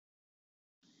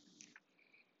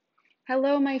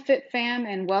Hello, my Fit fam,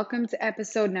 and welcome to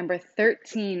episode number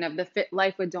 13 of the Fit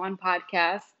Life with Dawn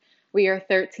podcast. We are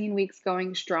 13 weeks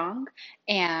going strong,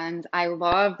 and I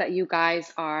love that you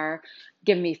guys are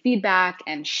giving me feedback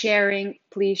and sharing.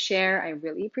 Please share. I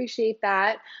really appreciate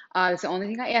that. It's the only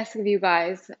thing I ask of you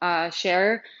guys.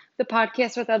 Share the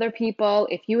podcast with other people.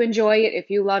 If you enjoy it, if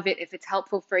you love it, if it's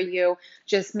helpful for you,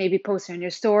 just maybe post it on your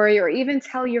story or even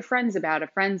tell your friends about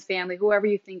it, friends, family, whoever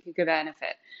you think you could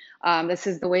benefit. This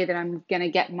is the way that I'm gonna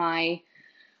get my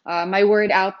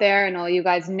word out there, and all you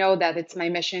guys know that it's my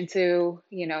mission to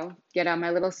get on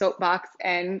my little soapbox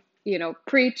and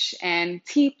preach and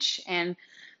teach and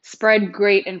spread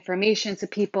great information to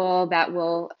people that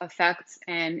will affect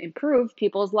and improve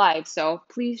people's lives. So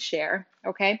please share.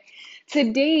 Okay.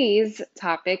 Today's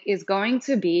topic is going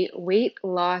to be weight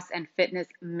loss and fitness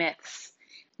myths.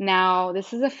 Now,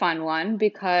 this is a fun one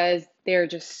because there are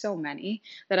just so many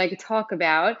that I could talk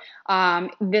about.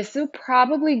 This will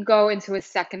probably go into a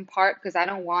second part because I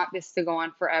don't want this to go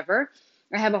on forever.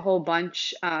 I have a whole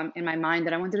bunch in my mind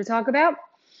that I wanted to talk about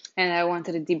and I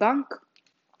wanted to debunk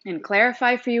and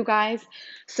clarify for you guys.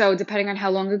 So, depending on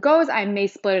how long it goes, I may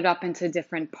split it up into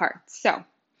different parts. So,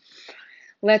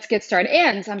 let's get started.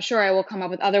 And I'm sure I will come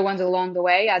up with other ones along the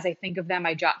way. As I think of them,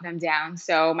 I jot them down.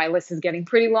 So my list is getting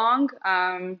pretty long.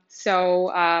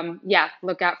 Yeah,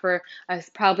 look out for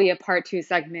probably a part two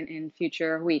segment in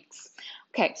future weeks.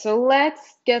 Okay, so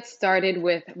let's get started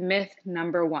with myth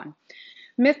number one.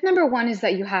 Myth number one is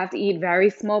that you have to eat very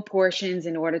small portions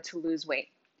in order to lose weight.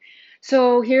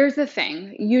 So here's the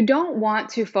thing. You don't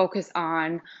want to focus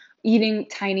on eating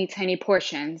tiny, tiny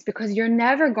portions because you're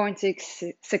never going to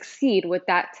succeed with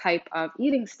that type of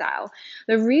eating style.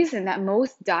 The reason that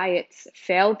most diets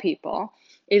fail people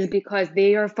is because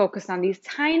they are focused on these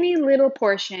tiny little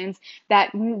portions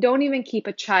that don't even keep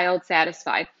a child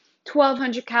satisfied.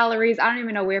 1,200 calories. I don't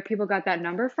even know where people got that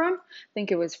number from. I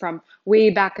think it was from way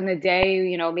back in the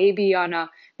day, maybe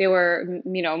they were,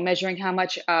 measuring how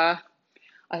much a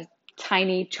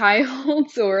tiny child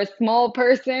or a small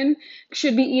person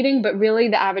should be eating, but really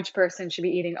the average person should be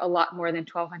eating a lot more than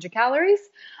 1,200 calories.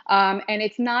 And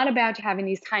it's not about having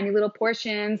these tiny little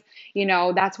portions.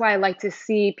 That's why I like to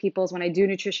see people's, when I do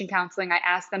nutrition counseling, I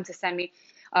ask them to send me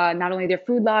not only their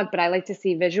food log, but I like to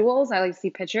see visuals. I like to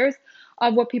see pictures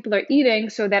of what people are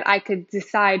eating so that I could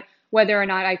decide whether or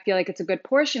not I feel like it's a good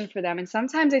portion for them. And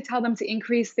sometimes I tell them to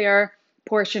increase their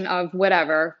portion of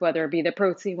whatever, whether it be the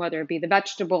protein, whether it be the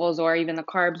vegetables or even the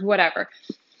carbs, whatever.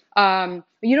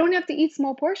 You don't have to eat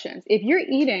small portions. If you're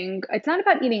eating, it's not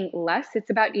about eating less, it's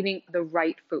about eating the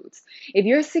right foods. If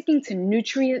you're sticking to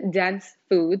nutrient dense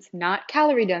foods, not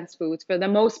calorie dense foods, for the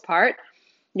most part,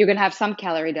 you're going to have some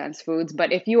calorie dense foods,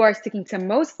 but if you are sticking to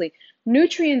mostly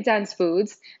nutrient dense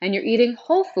foods and you're eating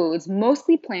whole foods,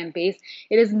 mostly plant based,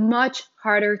 it is much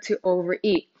harder to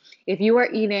overeat. If you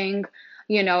are eating,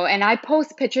 and I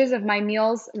post pictures of my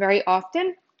meals very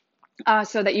often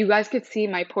so that you guys could see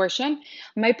my portion.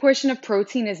 My portion of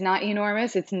protein is not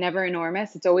enormous. It's never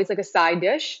enormous. It's always like a side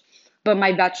dish. But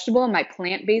my vegetable, my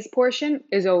plant-based portion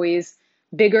is always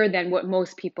bigger than what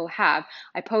most people have.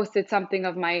 I posted something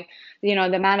of my, the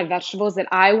amount of vegetables that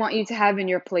I want you to have in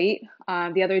your plate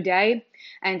the other day.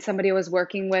 And somebody I was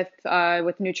working with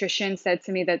nutrition said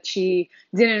to me that she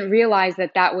didn't realize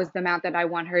that that was the amount that I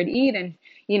want her to eat. And,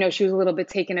 she was a little bit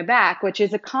taken aback, which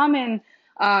is a common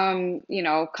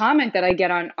comment that I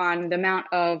get on the amount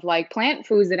of like plant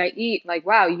foods that I eat. Like,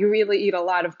 wow, you really eat a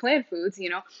lot of plant foods,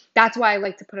 That's why I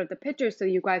like to put up the pictures so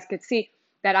you guys could see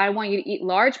that I want you to eat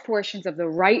large portions of the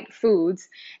right foods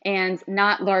and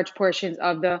not large portions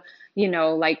of the,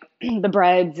 like the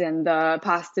breads and the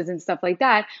pastas and stuff like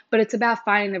that. But it's about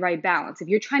finding the right balance. If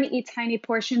you're trying to eat tiny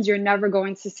portions, you're never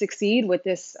going to succeed with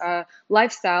this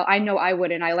lifestyle. I know I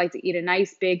wouldn't. I like to eat a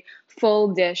nice big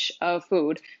full dish of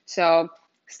food. So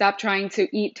stop trying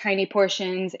to eat tiny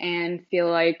portions and feel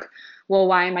like, well,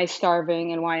 why am I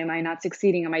starving and why am I not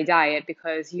succeeding in my diet?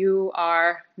 Because you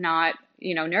are not,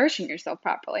 nourishing yourself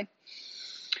properly.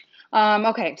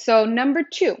 Okay, so number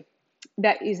two,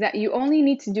 that is that you only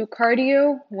need to do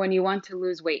cardio when you want to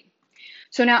lose weight.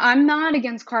 So now I'm not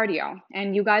against cardio,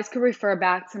 and you guys could refer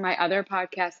back to my other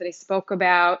podcast that I spoke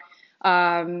about,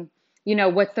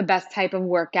 what's the best type of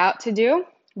workout to do.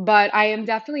 But I am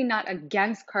definitely not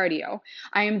against cardio.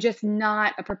 I am just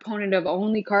not a proponent of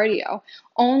only cardio.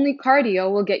 Only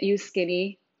cardio will get you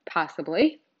skinny,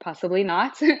 possibly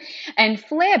not, and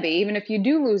flabby, even if you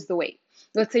do lose the weight.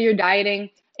 Let's say you're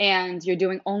dieting and you're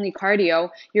doing only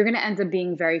cardio, you're going to end up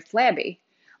being very flabby.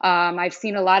 I've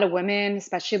seen a lot of women,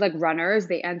 especially like runners,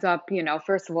 they end up,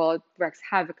 first of all, it wreaks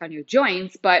havoc on your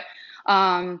joints, but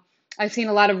I've seen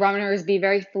a lot of runners be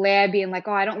very flabby and like,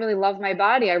 oh, I don't really love my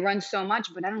body. I run so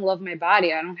much, but I don't love my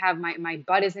body. I don't have my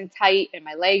butt isn't tight and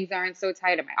my legs aren't so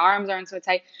tight and my arms aren't so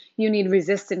tight. You need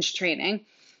resistance training.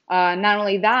 Not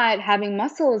only that, having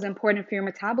muscle is important for your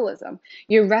metabolism.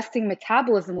 Your resting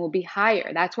metabolism will be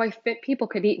higher. That's why fit people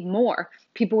could eat more.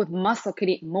 People with muscle could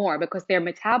eat more because their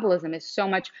metabolism is so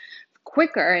much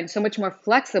quicker and so much more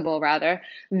flexible, rather,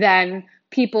 than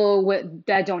people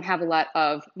that don't have a lot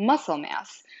of muscle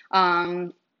mass.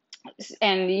 Um,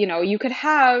 and you could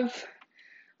have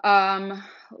um,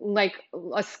 like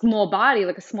a small body,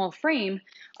 like a small frame,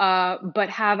 but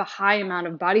have a high amount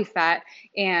of body fat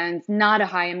and not a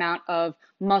high amount of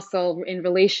muscle in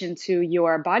relation to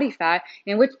your body fat,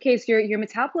 in which case your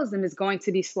metabolism is going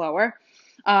to be slower.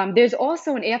 There's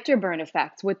also an afterburn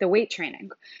effect with the weight training.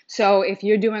 So if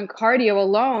you're doing cardio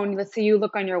alone, let's say you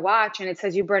look on your watch and it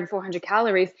says you burn 400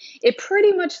 calories, it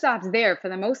pretty much stops there for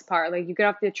the most part. Like you get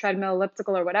off the treadmill,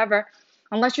 elliptical, or whatever,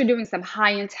 unless you're doing some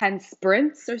high intense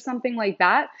sprints or something like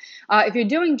that. If you're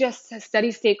doing just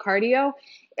steady state cardio,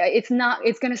 it's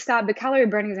going to stop. The calorie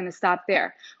burning is going to stop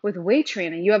there. With weight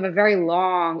training, you have a very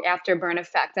long afterburn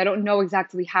effect. I don't know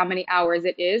exactly how many hours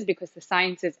it is because the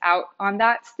science is out on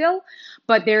that still,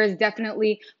 but there is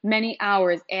definitely many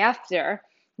hours after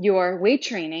your weight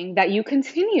training that you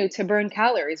continue to burn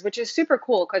calories, which is super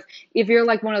cool because if you're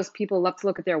like one of those people who love to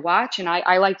look at their watch, and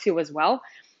I like to as well,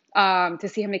 to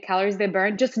see how many calories they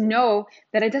burn, just know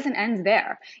that it doesn't end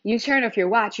there. You turn off your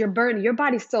watch, your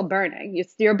body's still burning.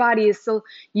 Your body is still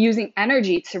using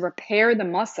energy to repair the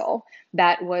muscle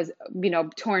that was,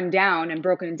 torn down and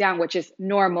broken down, which is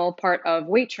normal part of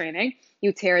weight training.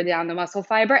 You tear down the muscle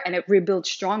fiber and it rebuilds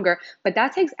stronger, but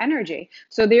that takes energy.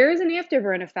 So there is an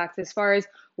afterburn effect as far as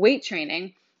weight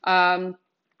training. And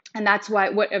that's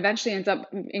what eventually ends up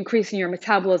increasing your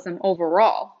metabolism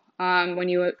overall, when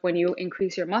you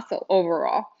increase your muscle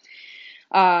overall.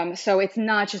 So it's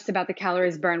not just about the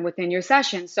calories burned within your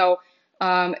session. So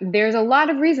there's a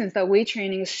lot of reasons that weight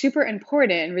training is super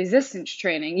important, resistance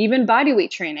training, even body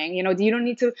weight training. You don't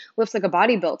need to lift like a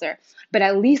bodybuilder, but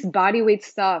at least body weight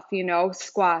stuff,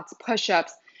 squats,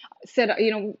 push-ups,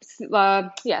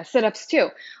 sit-ups too.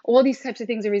 All these types of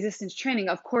things are resistance training.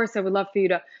 Of course, I would love for you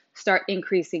to start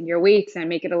increasing your weights and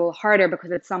make it a little harder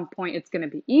because at some point it's going to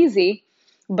be easy.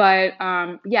 But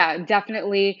yeah,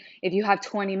 definitely if you have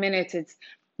 20 minutes, it's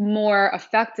more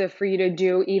effective for you to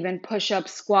do even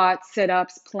push-ups, squats,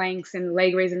 sit-ups, planks, and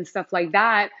leg raises and stuff like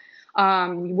that,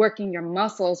 working your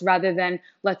muscles rather than,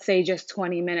 let's say, just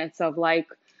 20 minutes of like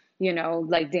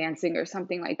dancing or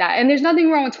something like that. And there's nothing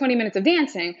wrong with 20 minutes of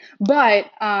dancing, but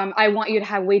I want you to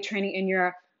have weight training in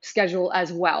your schedule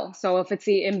as well. So if it's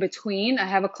the in between, I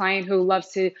have a client who loves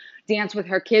to dance with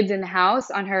her kids in the house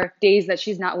on her days that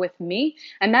she's not with me,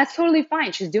 and that's totally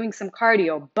fine. She's doing some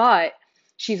cardio, but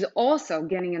she's also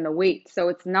getting in the weight. So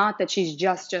it's not that she's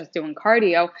just doing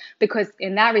cardio, because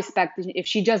in that respect, if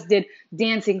she just did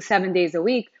dancing 7 days a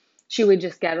week, she would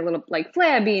just get a little like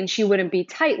flabby and she wouldn't be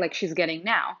tight like she's getting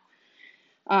now.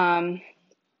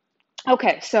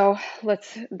 Okay, so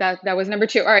that was number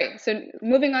 2. All right, so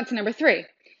moving on to number 3.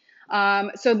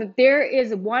 So that there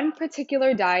is one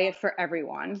particular diet for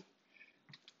everyone.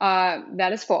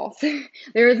 That is false.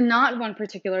 There is not one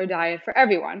particular diet for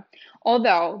everyone.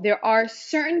 Although there are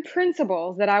certain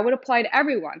principles that I would apply to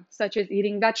everyone, such as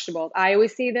eating vegetables. I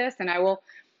always say this, and I will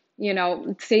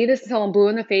say this until I'm blue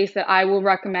in the face, that I will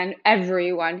recommend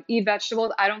everyone eat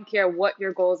vegetables. I don't care what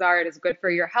your goals are. It is good for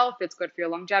your health. It's good for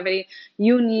your longevity.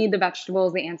 You need the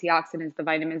vegetables, the antioxidants, the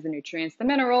vitamins, the nutrients, the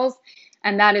minerals,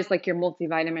 and that is like your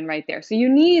multivitamin right there. So you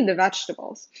need the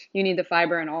vegetables. You need the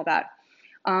fiber and all that.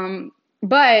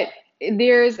 But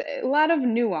there's a lot of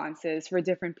nuances for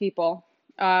different people.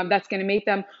 That's going to make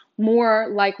them more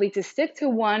likely to stick to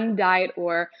one diet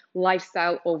or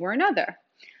lifestyle over another.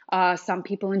 Some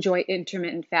people enjoy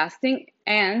intermittent fasting.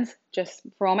 And just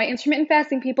for all my intermittent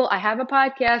fasting people, I have a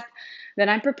podcast that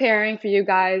I'm preparing for you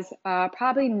guys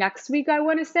probably next week, I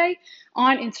want to say,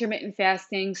 on intermittent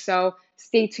fasting. So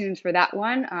stay tuned for that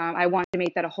one. I want to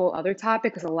make that a whole other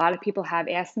topic because a lot of people have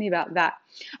asked me about that.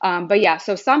 But yeah,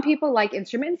 so some people like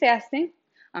intermittent fasting.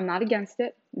 I'm not against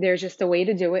it. There's just a way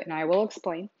to do it, and I will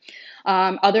explain.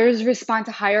 Others respond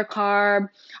to higher carb.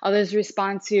 Others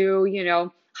respond to,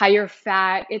 higher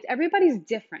fat. Everybody's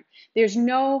different. There's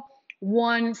no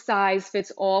one size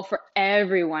fits all for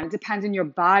everyone. It depends on your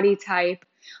body type.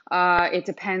 It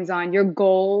depends on your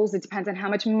goals. It depends on how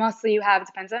much muscle you have. It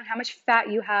depends on how much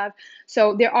fat you have.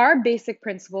 So there are basic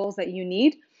principles that you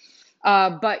need.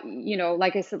 But,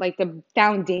 like I said, like the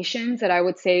foundations that I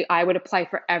would say I would apply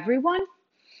for everyone.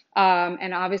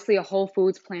 And obviously a whole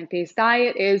foods plant-based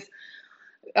diet is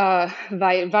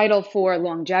vital for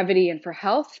longevity and for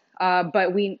health.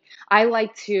 But I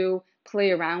like to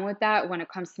play around with that when it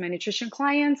comes to my nutrition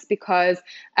clients because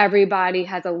everybody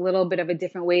has a little bit of a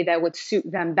different way that would suit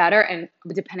them better, and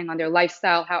depending on their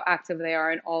lifestyle, how active they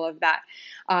are, and all of that.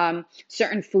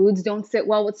 Certain foods don't sit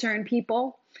well with certain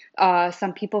people.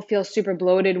 Some people feel super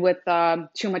bloated with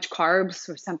too much carbs,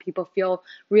 or some people feel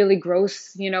really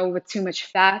gross, with too much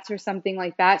fats or something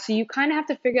like that. So you kind of have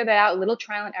to figure that out, a little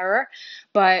trial and error.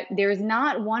 But there's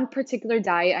not one particular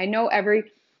diet. I know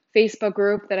every Facebook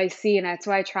group that I see, and that's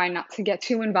why I try not to get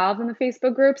too involved in the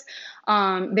Facebook groups.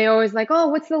 They always like, oh,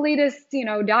 what's the latest,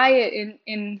 diet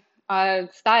in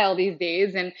style these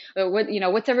days, and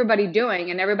what's everybody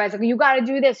doing? And everybody's like, you got to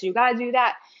do this, you got to do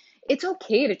that. It's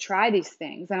okay to try these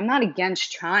things, and I'm not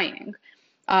against trying.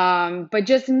 But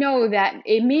just know that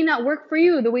it may not work for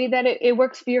you the way that it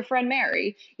works for your friend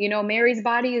Mary. Mary's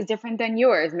body is different than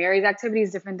yours. Mary's activity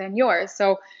is different than yours.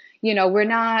 So, we're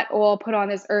not all put on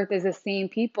this earth as the same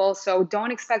people. So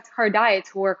don't expect her diet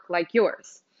to work like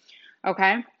yours.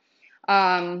 Okay.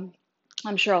 Um,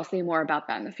 I'm sure I'll say more about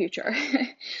that in the future.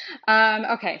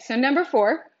 Okay. So number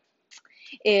 4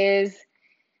 is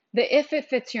the if it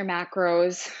fits your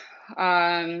macros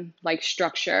like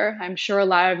structure. I'm sure a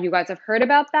lot of you guys have heard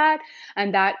about that,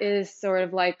 and that is sort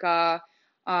of like a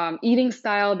eating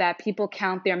style that people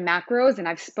count their macros. And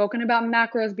I've spoken about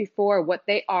macros before, what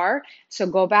they are. So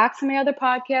go back to my other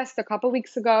podcast a couple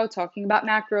weeks ago talking about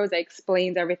macros. I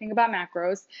explained everything about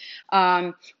macros.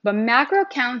 But macro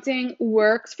counting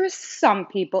works for some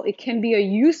people. It can be a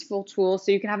useful tool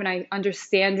so you can have an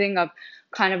understanding of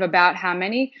kind of about how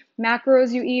many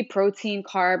macros you eat, protein,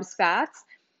 carbs, fats.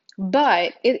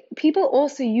 But people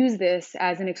also use this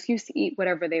as an excuse to eat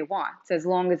whatever they want, as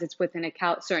long as it's within a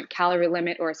certain calorie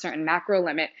limit or a certain macro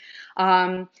limit.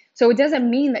 So it doesn't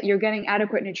mean that you're getting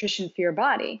adequate nutrition for your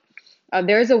body.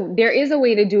 There is a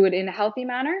way to do it in a healthy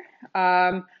manner.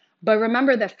 But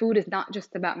remember that food is not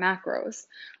just about macros.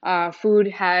 Food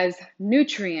has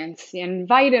nutrients and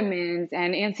vitamins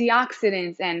and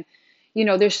antioxidants, and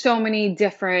there's so many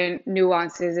different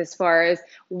nuances as far as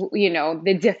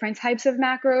the different types of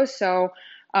macros. So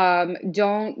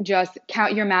don't just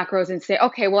count your macros and say,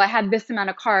 okay, well, I had this amount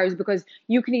of carbs, because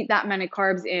you can eat that many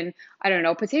carbs in, I don't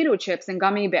know, potato chips and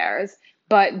gummy bears.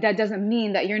 But that doesn't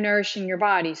mean that you're nourishing your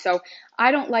body. So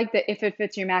I don't like that if it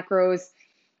fits your macros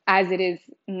as it is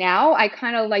now. I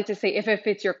kind of like to say if it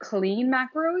fits your clean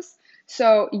macros.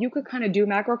 So you could kind of do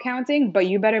macro counting, but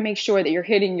you better make sure that you're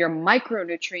hitting your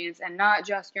micronutrients and not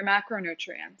just your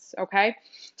macronutrients. Okay.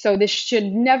 So this should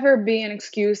never be an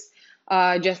excuse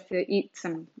just to eat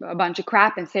a bunch of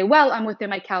crap and say, well, I'm within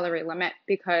my calorie limit,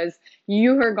 because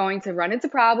you are going to run into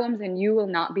problems and you will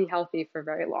not be healthy for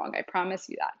very long. I promise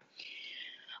you that.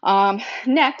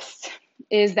 Next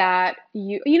is that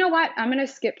you know what? I'm going to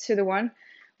skip to the one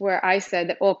where I said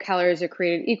that all calories are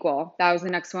created equal. That was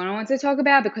the next one I wanted to talk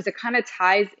about, because it kind of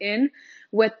ties in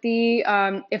with the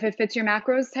if it fits your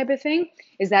macros type of thing,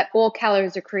 is that all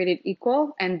calories are created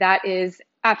equal. And that is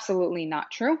absolutely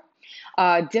not true.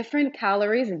 Different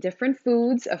calories and different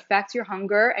foods affect your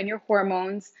hunger and your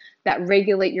hormones that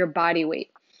regulate your body weight.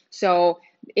 So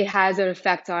it has an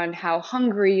effect on how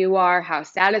hungry you are, how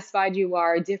satisfied you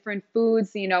are. Different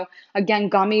foods, again,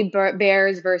 gummy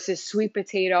bears versus sweet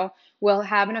potato will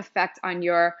have an effect on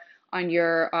your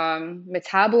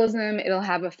metabolism. It'll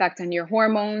have effect on your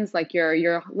hormones, like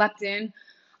your leptin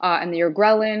and your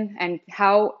ghrelin, and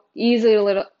how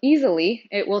easily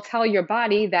it will tell your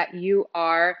body that you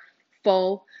are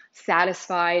full,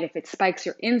 satisfied. If it spikes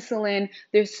your insulin,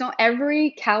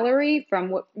 every calorie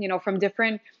from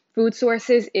different food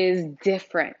sources is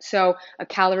different. So a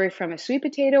calorie from a sweet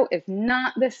potato is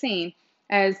not the same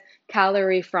as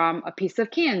calorie from a piece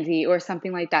of candy or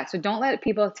something like that. So don't let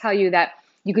people tell you that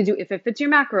you could do if it fits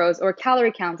your macros or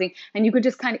calorie counting and you could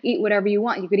just kind of eat whatever you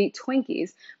want. You could eat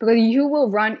Twinkies, because you will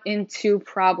run into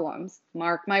problems.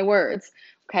 Mark my words.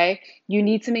 Okay. You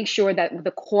need to make sure that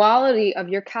the quality of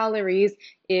your calories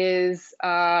is,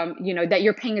 that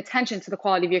you're paying attention to the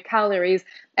quality of your calories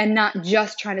and not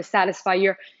just trying to satisfy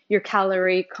your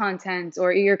calorie content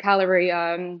or your calorie,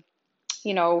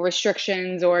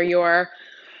 restrictions, or your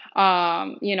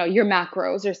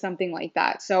macros or something like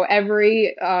that. So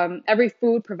every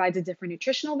food provides a different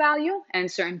nutritional value, and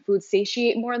certain foods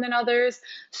satiate more than others.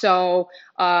 So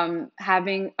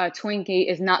having a Twinkie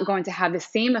is not going to have the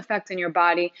same effect on your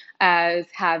body as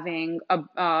having a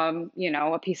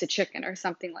piece of chicken or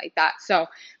something like that. So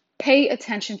pay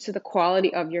attention to the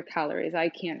quality of your calories. I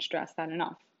can't stress that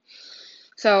enough.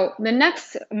 So the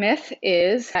next myth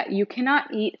is that you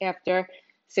cannot eat after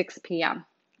 6 p.m.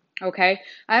 Okay.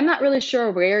 I'm not really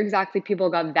sure where exactly people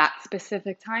got that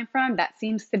specific time from. That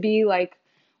seems to be like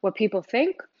what people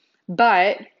think,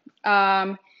 but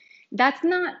um, that's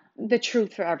not the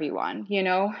truth for everyone.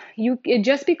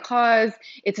 Just because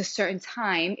it's a certain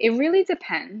time, it really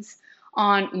depends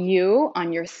on you,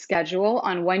 on your schedule,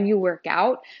 on when you work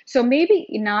out. So maybe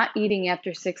not eating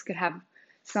after 6 could have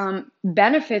some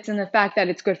benefits in the fact that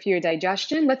it's good for your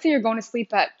digestion. Let's say you're going to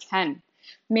sleep at 10.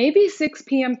 Maybe 6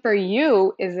 p.m. for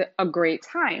you is a great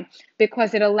time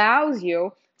because it allows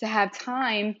you to have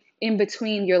time in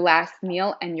between your last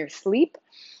meal and your sleep,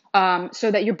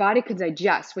 so that your body could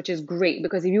digest, which is great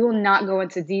because you will not go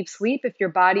into deep sleep if your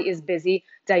body is busy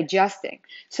digesting.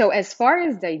 So, as far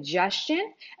as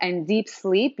digestion and deep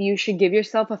sleep, you should give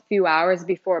yourself a few hours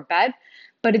before bed,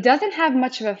 but it doesn't have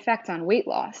much of an effect on weight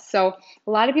loss. So,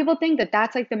 a lot of people think that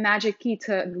that's like the magic key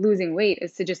to losing weight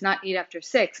is to just not eat after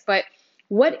 6. But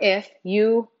what if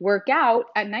you work out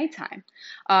at nighttime?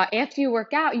 After you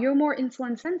work out, you're more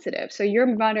insulin sensitive. So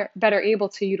you're better able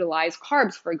to utilize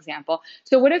carbs, for example.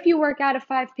 So what if you work out at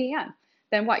 5 p.m.?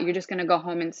 Then what? You're just going to go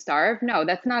home and starve? No,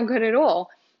 that's not good at all.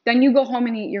 Then you go home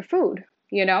and eat your food.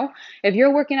 If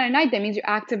you're working at night, that means you're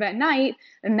active at night,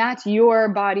 and that's your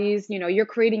body's, you're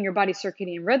creating your body's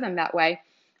circadian rhythm that way.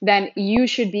 Then you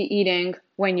should be eating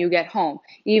when you get home.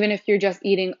 Even if you're just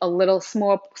eating a little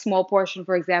small portion,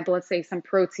 for example, let's say some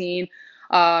protein,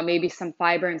 maybe some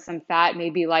fiber and some fat,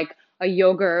 maybe like a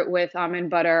yogurt with almond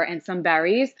butter and some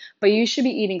berries, but you should be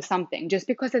eating something. Just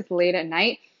because it's late at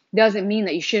night doesn't mean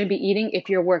that you shouldn't be eating if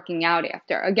you're working out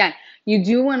after. Again, you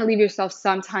do want to leave yourself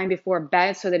some time before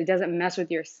bed so that it doesn't mess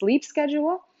with your sleep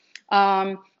schedule.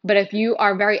 But if you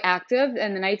are very active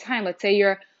in the nighttime, let's say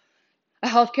you're a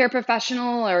healthcare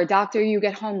professional or a doctor, you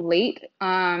get home late.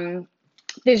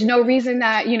 There's no reason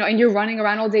that, and you're running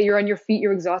around all day, you're on your feet,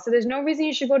 you're exhausted. There's no reason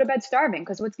you should go to bed starving,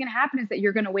 because what's going to happen is that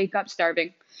you're going to wake up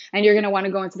starving and you're going to want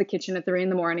to go into the kitchen at 3 in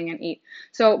the morning and eat.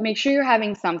 So make sure you're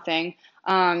having something.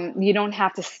 You don't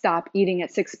have to stop eating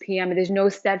at 6 p.m. There's no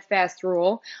steadfast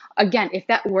rule. Again, if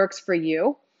that works for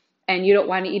you and you don't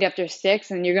want to eat after 6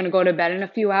 and you're going to go to bed in a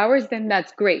few hours, then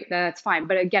that's great. That's fine.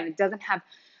 But again, it doesn't have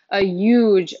a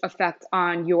huge effect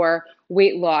on your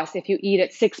weight loss if you eat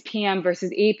at 6 p.m. versus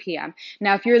 8 p.m.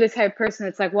 Now, if you're the type of person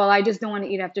that's like, well, I just don't want to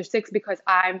eat after 6 because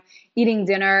I'm eating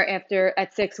dinner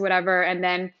at 6, whatever, and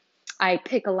then I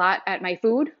pick a lot at my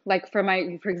food. Like for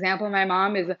example, my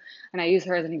mom is, and I use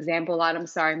her as an example a lot. I'm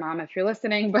sorry, mom, if you're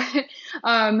listening, but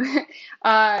um,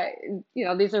 uh,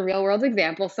 these are real world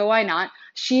examples, so why not?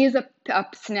 She's a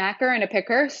snacker and a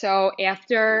picker. So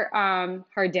after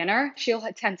her dinner, she'll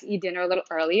tend to eat dinner a little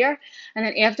earlier, and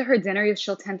then after her dinner,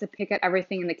 she'll tend to pick at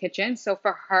everything in the kitchen. So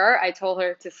for her, I told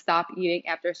her to stop eating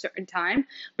after a certain time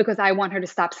because I want her to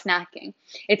stop snacking.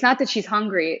 It's not that she's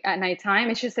hungry at nighttime.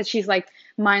 It's just that she's like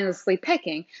mindlessly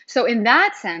picking. So in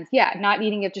that sense, yeah, not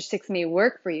eating after 6 may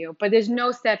work for you, but there's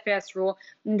no steadfast rule.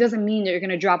 It doesn't mean that you're going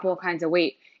to drop all kinds of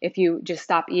weight if you just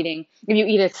stop eating. If you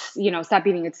eat at, stop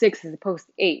eating at 6 as opposed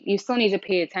to 8, you still need to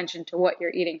pay attention to what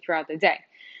you're eating throughout the day.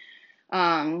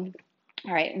 All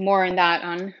right, more on that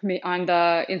on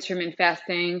the intermittent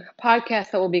fasting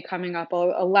podcast that will be coming up.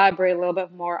 I'll elaborate a little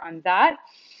bit more on that.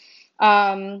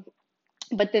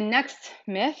 But the next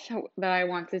myth that I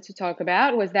wanted to talk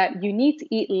about was that you need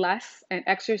to eat less and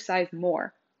exercise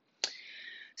more.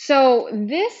 So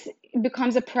this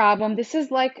becomes a problem. This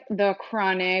is like the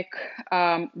chronic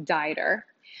dieter.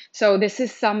 So this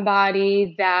is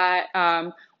somebody that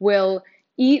will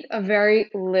eat a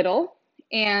very little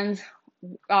and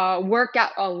work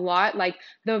out a lot, like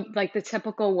the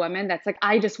typical woman that's like,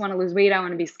 I just want to lose weight, I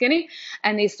want to be skinny,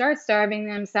 and they start starving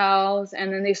themselves,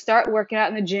 and then they start working out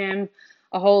in the gym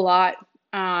a whole lot.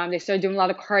 They start doing a lot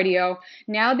of cardio.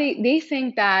 Now they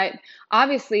think that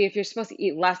obviously if you're supposed to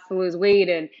eat less to lose weight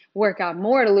and work out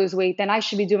more to lose weight, then I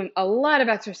should be doing a lot of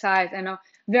exercise and a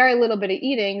very little bit of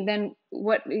eating. Then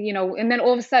and then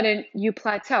all of a sudden you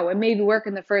plateau. It may work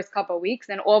in the first couple of weeks,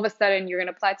 then all of a sudden you're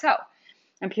going to plateau.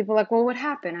 And people are like, well, what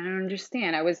happened? I don't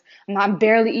understand. I'm not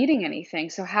barely eating anything.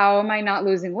 So how am I not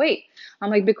losing weight? I'm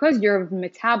like, because your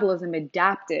metabolism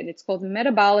adapted. It's called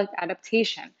metabolic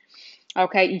adaptation.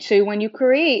 Okay, so when you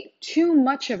create too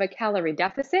much of a calorie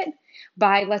deficit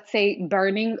by, let's say,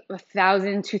 burning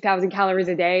 1,000, 2,000 calories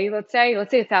a day, let's say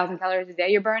 1,000 calories a day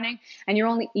you're burning, and you're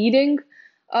only eating,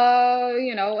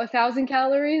 1,000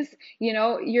 calories,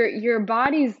 your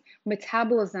body's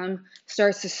metabolism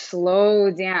starts to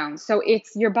slow down. So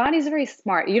your body's very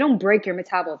smart. You don't break your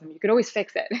metabolism. You could always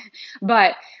fix it,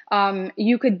 but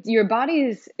your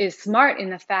body is smart in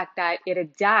the fact that it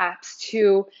adapts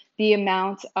to the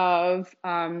amount of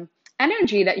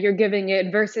energy that you're giving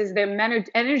it versus the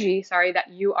energy, sorry, that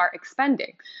you are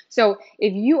expending. So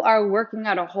if you are working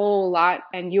out a whole lot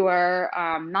and you are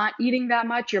not eating that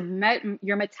much, your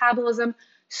metabolism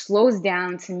slows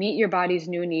down to meet your body's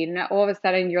new need. And all of a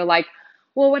sudden you're like,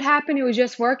 well, what happened? It was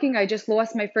just working. I just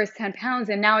lost my first 10 pounds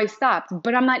and now I stopped,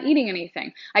 but I'm not eating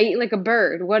anything. I eat like a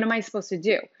bird. What am I supposed to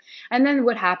do? And then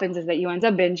what happens is that you end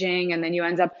up binging and then you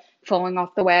end up falling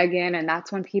off the wagon. And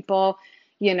that's when people,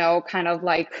 kind of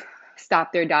like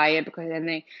stop their diet because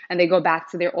they go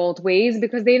back to their old ways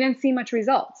because they didn't see much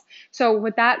results. So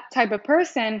with that type of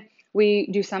person, we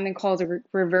do something called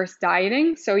reverse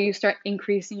dieting. So you start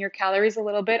increasing your calories a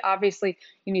little bit. Obviously,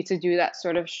 you need to do that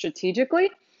sort of strategically.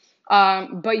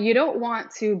 But you don't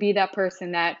want to be that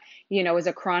person that, is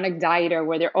a chronic dieter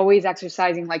where they're always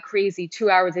exercising like crazy 2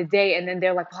 hours a day. And then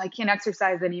they're like, well, I can't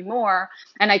exercise anymore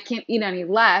and I can't eat any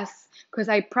less, because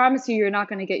I promise you, you're not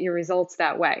going to get your results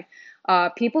that way.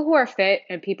 People who are fit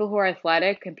and people who are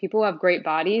athletic and people who have great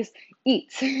bodies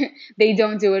eat. They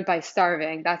don't do it by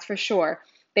starving, that's for sure.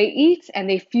 They eat and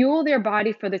they fuel their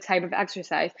body for the type of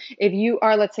exercise. If you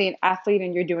are, let's say, an athlete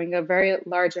and you're doing a very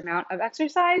large amount of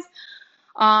exercise,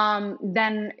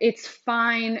 then it's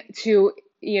fine to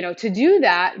do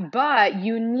that, but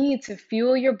you need to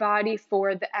fuel your body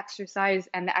for the exercise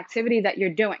and the activity that you're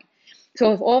doing.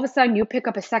 So if all of a sudden you pick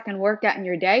up a second workout in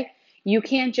your day, you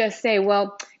can't just say,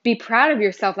 well, be proud of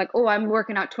yourself, like, oh, I'm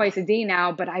working out twice a day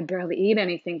now, but I barely eat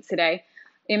anything today.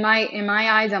 In my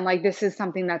eyes, I'm like, this is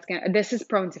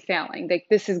prone to failing. Like,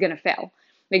 this is gonna fail.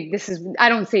 Like, I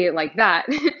don't say it like that.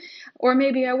 Or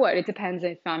maybe I would. It depends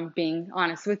if I'm being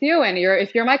honest with you. And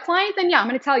if you're my client, then yeah, I'm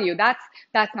going to tell you that's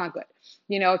not good.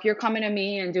 If you're coming to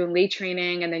me and doing weight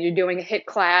training and then you're doing a HIIT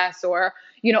class or,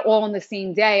 all in the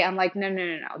same day, I'm like, no, no,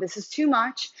 no, no, this is too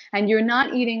much. And you're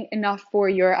not eating enough for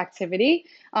your activity.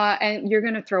 And you're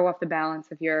going to throw off the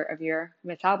balance of your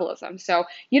metabolism. So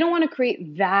you don't want to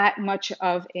create that much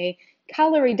of a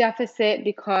calorie deficit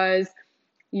because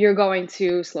you're going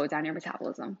to slow down your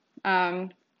metabolism.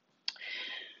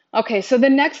 Okay, so the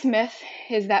next myth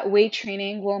is that weight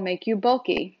training will make you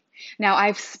bulky. Now,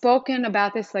 I've spoken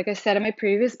about this, like I said in my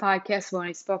previous podcast, when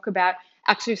I spoke about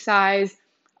exercise,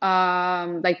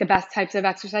 like the best types of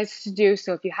exercises to do.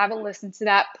 So if you haven't listened to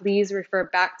that, please refer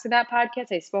back to that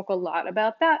podcast. I spoke a lot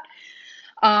about that.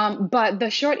 But the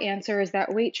short answer is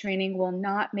that weight training will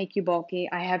not make you bulky.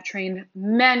 I have trained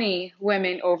many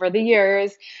women over the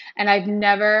years, and I've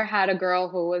never had a girl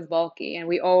who was bulky. And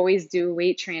we always do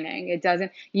weight training.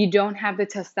 You don't have the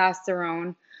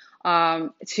testosterone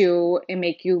to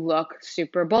make you look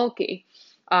super bulky.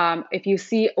 If you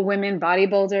see women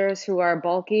bodybuilders who are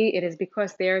bulky, it is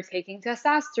because they are taking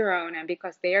testosterone and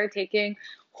because they are taking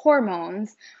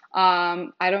hormones.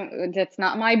 That's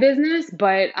not my business,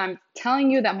 but I'm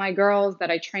telling you that my girls that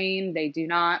I train, they do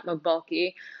not look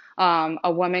bulky.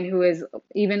 A woman who is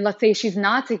even, let's say she's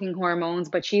not taking hormones,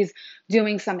 but she's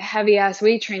doing some heavy ass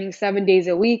weight training 7 days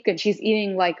a week and she's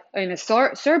eating like in a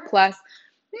surplus,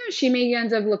 she may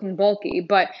end up looking bulky.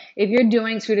 But if you're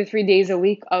doing 2 to 3 days a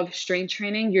week of strength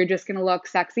training, you're just going to look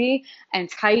sexy and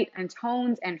tight and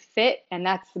toned and fit. And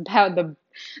that's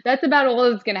about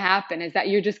all that's going to happen, is that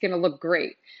you're just going to look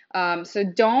great. So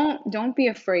don't be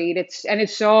afraid.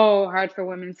 It's so hard for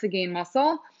women to gain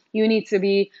muscle. You need to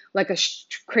be like a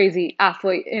crazy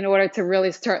athlete in order to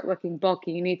really start looking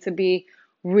bulky. You need to be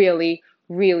really,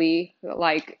 really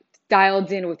like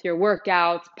dialed in with your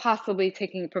workouts, possibly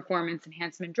taking performance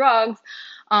enhancement drugs,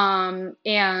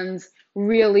 and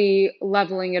really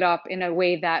leveling it up in a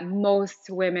way that most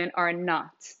women are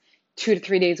not. 2 to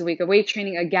 3 days a week of weight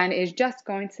training, again, is just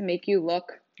going to make you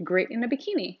look great in a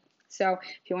bikini. So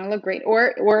if you want to look great,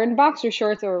 or in boxer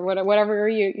shorts or whatever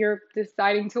you're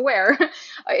deciding to wear,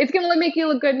 it's going to make you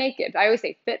look good naked. I always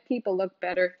say fit people look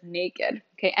better naked.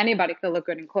 Okay, anybody can look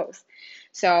good in clothes.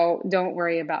 So don't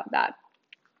worry about that.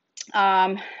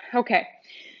 Okay,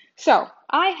 so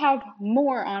I have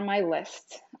more on my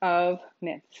list of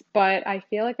myths, but I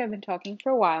feel like I've been talking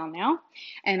for a while now,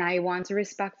 and I want to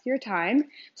respect your time.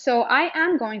 So I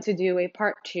am going to do a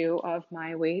part 2 of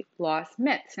my weight loss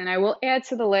myths, and I will add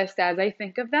to the list as I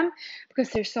think of them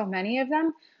because there's so many of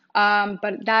them.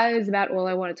 But that is about all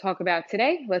I want to talk about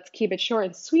today. Let's keep it short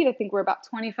and sweet. I think we're about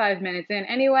 25 minutes in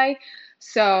anyway.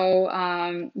 So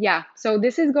yeah, so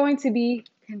this is going to be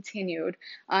continued.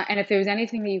 And if there's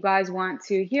anything that you guys want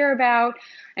to hear about,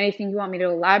 anything you want me to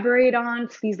elaborate on,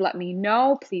 please let me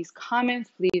know. Please comment.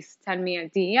 Please send me a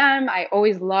DM. I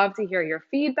always love to hear your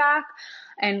feedback.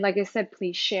 And like I said,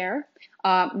 please share.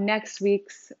 Next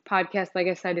week's podcast, like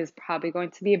I said, is probably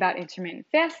going to be about intermittent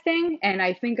fasting. And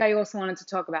I think I also wanted to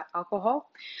talk about alcohol.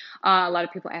 A lot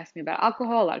of people ask me about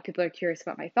alcohol. A lot of people are curious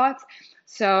about my thoughts.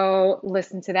 So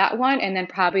listen to that one. And then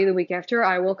probably the week after,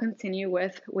 I will continue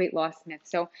with weight loss myths.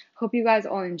 So hope you guys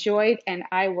all enjoyed, and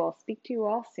I will speak to you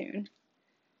all soon.